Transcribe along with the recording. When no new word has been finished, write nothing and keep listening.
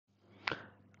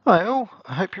Hi all,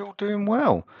 I hope you're all doing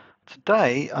well.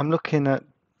 Today I'm looking at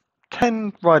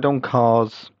 10 ride-on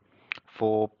cars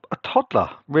for a toddler,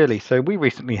 really. So we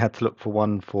recently had to look for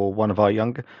one for one of our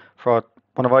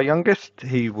youngest.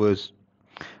 He was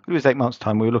 8 months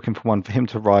time. We were looking for one for him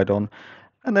to ride on,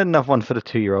 and then another one for the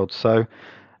 2-year-old. So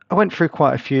I went through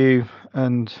quite a few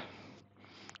and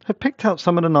have picked out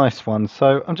some of the nice ones.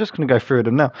 So I'm just going to go through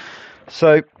them now.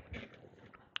 So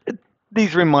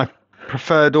these are in my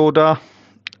preferred order,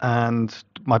 and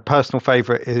my personal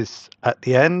favorite is at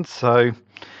the end. So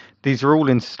these are all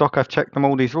in stock. I've checked them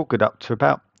all. These are all good up to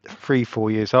about 3, 4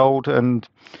 years old. And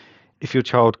if your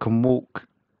child can walk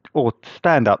or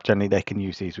stand up, generally they can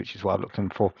use these, which is what I'm looking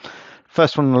for.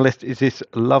 First one on the list is this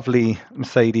lovely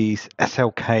Mercedes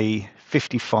SLK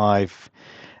 55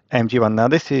 AMG one. Now,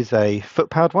 this is a foot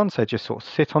powered one, so just sort of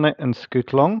sit on it and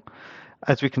scoot along.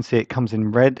 As we can see, it comes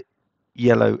in red,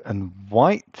 yellow, and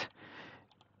white.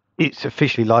 It's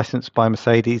officially licensed by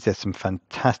Mercedes. There's some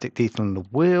fantastic detail on the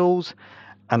wheels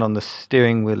and on the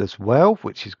steering wheel as well,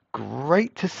 which is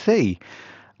great to see.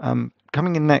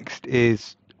 Coming in next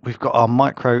is we've got our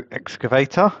micro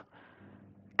excavator.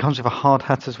 Comes with a hard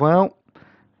hat as well.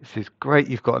 This is great.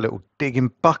 You've got a little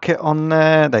digging bucket on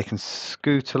there. They can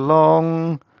scoot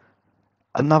along.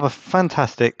 Another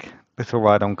fantastic little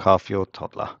ride-on car for your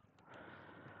toddler.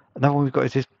 Another one we've got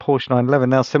is this Porsche 911.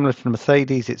 Now, similar to the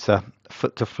Mercedes, it's a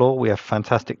foot to floor. We have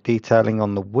fantastic detailing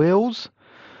on the wheels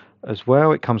as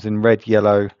well. It comes in red,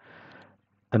 yellow,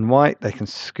 and white. They can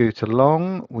scoot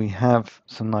along. We have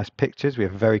some nice pictures. We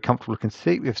have a very comfortable looking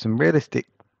seat. We have some realistic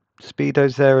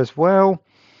speedos there as well,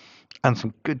 and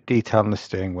some good detail on the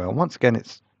steering wheel. Once again,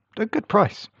 it's a good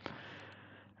price.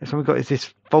 Next one we've got is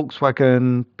this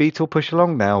Volkswagen Beetle push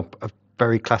along, now a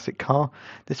very classic car.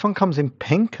 This one comes in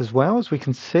pink as well, as we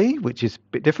can see, which is a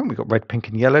bit different. We've got red, pink,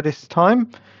 and yellow this time.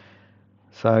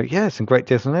 So yeah, some great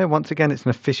deals on there. Once again, it's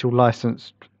an official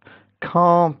licensed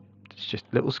car. It's just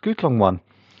a little scoot along one.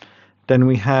 Then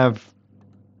we have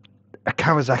a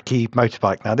Kawasaki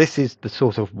motorbike. Now, this is the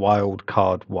sort of wild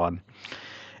card one.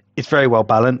 It's very well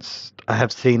balanced. I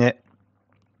have seen it.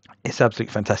 It's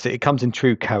absolutely fantastic. It comes in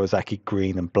true Kawasaki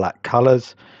green and black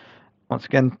colours. Once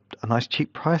again, a nice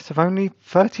cheap price of only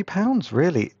 £30,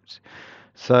 really.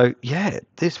 So, yeah,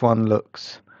 this one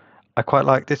looks. I quite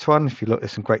like this one. If you look,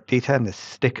 there's some great detail and there's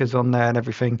stickers on there and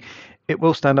everything. It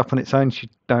will stand up on its own. So you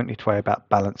don't need to worry about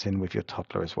balancing with your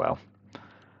toddler as well.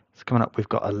 So coming up, we've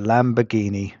got a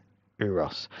Lamborghini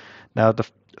Urus. Now, the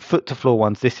foot to floor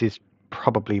ones, this is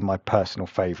probably my personal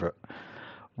favorite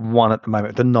one at the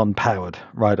moment, the non-powered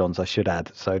ride-ons, I should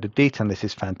add. So the detail on this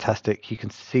is fantastic. You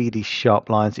can see these sharp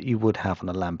lines that you would have on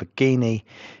a Lamborghini.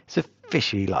 It's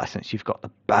officially licensed. You've got the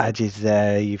badges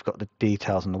there, you've got the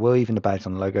details on the wheel, even the badge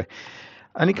on the logo.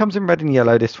 And it comes in red and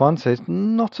yellow, this one, so it's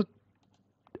not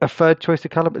a third choice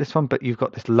of color, but this one, but you've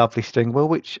got this lovely steering wheel,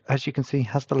 which, as you can see,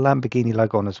 has the Lamborghini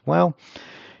logo on as well.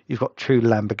 You've got true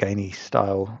Lamborghini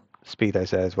style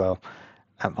speedos there as well.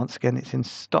 And once again, it's in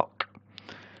stock.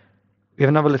 We have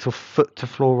another little foot to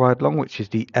floor ride along, which is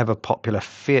the ever popular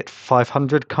Fiat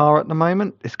 500 car at the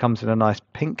moment. This comes in a nice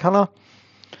pink color.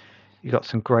 You've got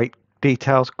some great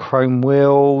details, chrome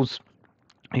wheels.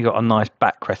 You've got a nice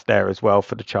backrest there as well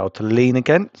for the child to lean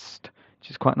against,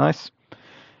 which is quite nice.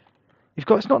 You've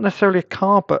got, it's not necessarily a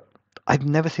car, but I've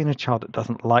never seen a child that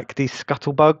doesn't like these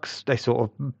scuttlebugs. They sort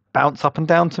of bounce up and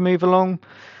down to move along.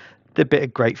 They're a bit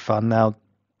of great fun. Now,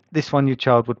 this one your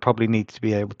child would probably need to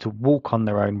be able to walk on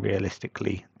their own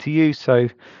realistically to use. So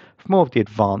for more of the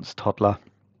advanced toddler.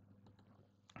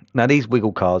 Now, these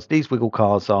wiggle cars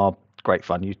are great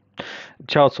fun. You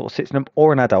child sort of sits in them,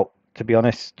 or an adult, to be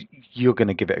honest, you're going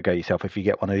to give it a go yourself if you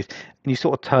get one of these. And you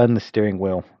sort of turn the steering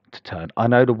wheel to turn. I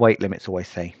know the weight limits always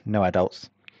say no adults.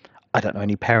 I don't know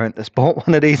any parent that's bought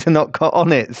one of these and not got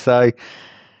on it. So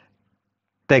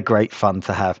they're great fun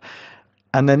to have.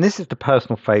 And then this is the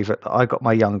personal favorite that I got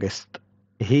my youngest.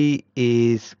 He's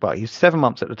 7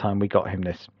 months at the time we got him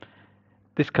this.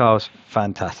 This car is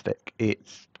fantastic. It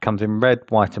comes in red,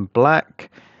 white, and black.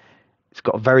 It's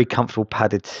got a very comfortable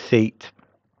padded seat.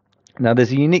 Now,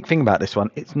 there's a unique thing about this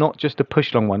one. It's not just a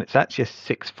push-along one. It's actually a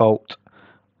 6-volt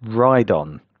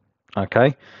ride-on.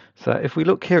 Okay, so if we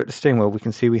look here at the steering wheel, we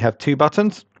can see we have two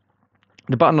buttons.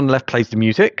 The button on the left plays the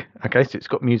music. Okay, so it's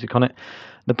got music on it.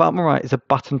 The button on the right is a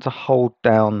button to hold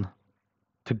down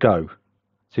to go.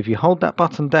 So if you hold that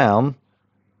button down,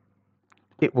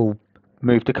 it will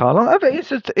move the car along.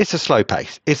 It's a slow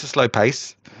pace. It's a slow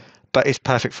pace, but it's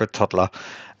perfect for a toddler.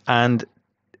 And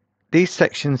these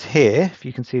sections here, if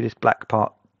you can see this black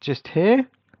part just here,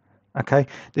 okay,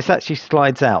 this actually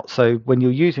slides out. So when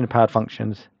you're using the powered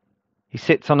functions, he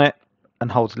sits on it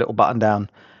and holds a little button down,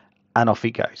 and off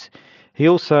he goes. He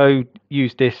also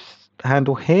used this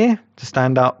handle here to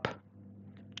stand up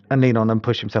and lean on and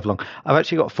push himself along. I've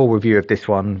actually got a full review of this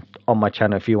one on my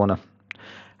channel if you want to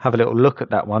have a little look at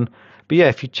that one. But yeah,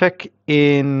 if you check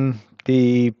in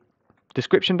the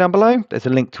description down below, there's a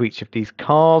link to each of these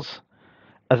cars.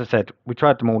 As I said, we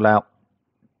tried them all out.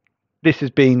 This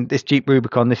Jeep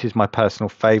Rubicon, this is my personal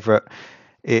favourite.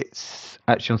 It's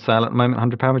actually on sale at the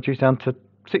moment, £100 reduced down to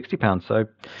 £60. So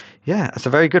yeah, it's a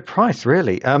very good price,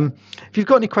 really. If you've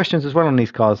got any questions as well on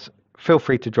these cars, feel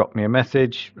free to drop me a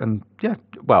message. And yeah,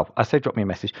 well, I say drop me a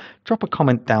message. Drop a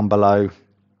comment down below.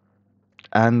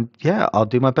 And yeah, I'll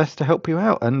do my best to help you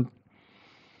out. And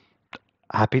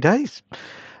happy days.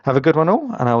 Have a good one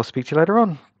all, and I will speak to you later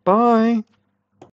on. Bye.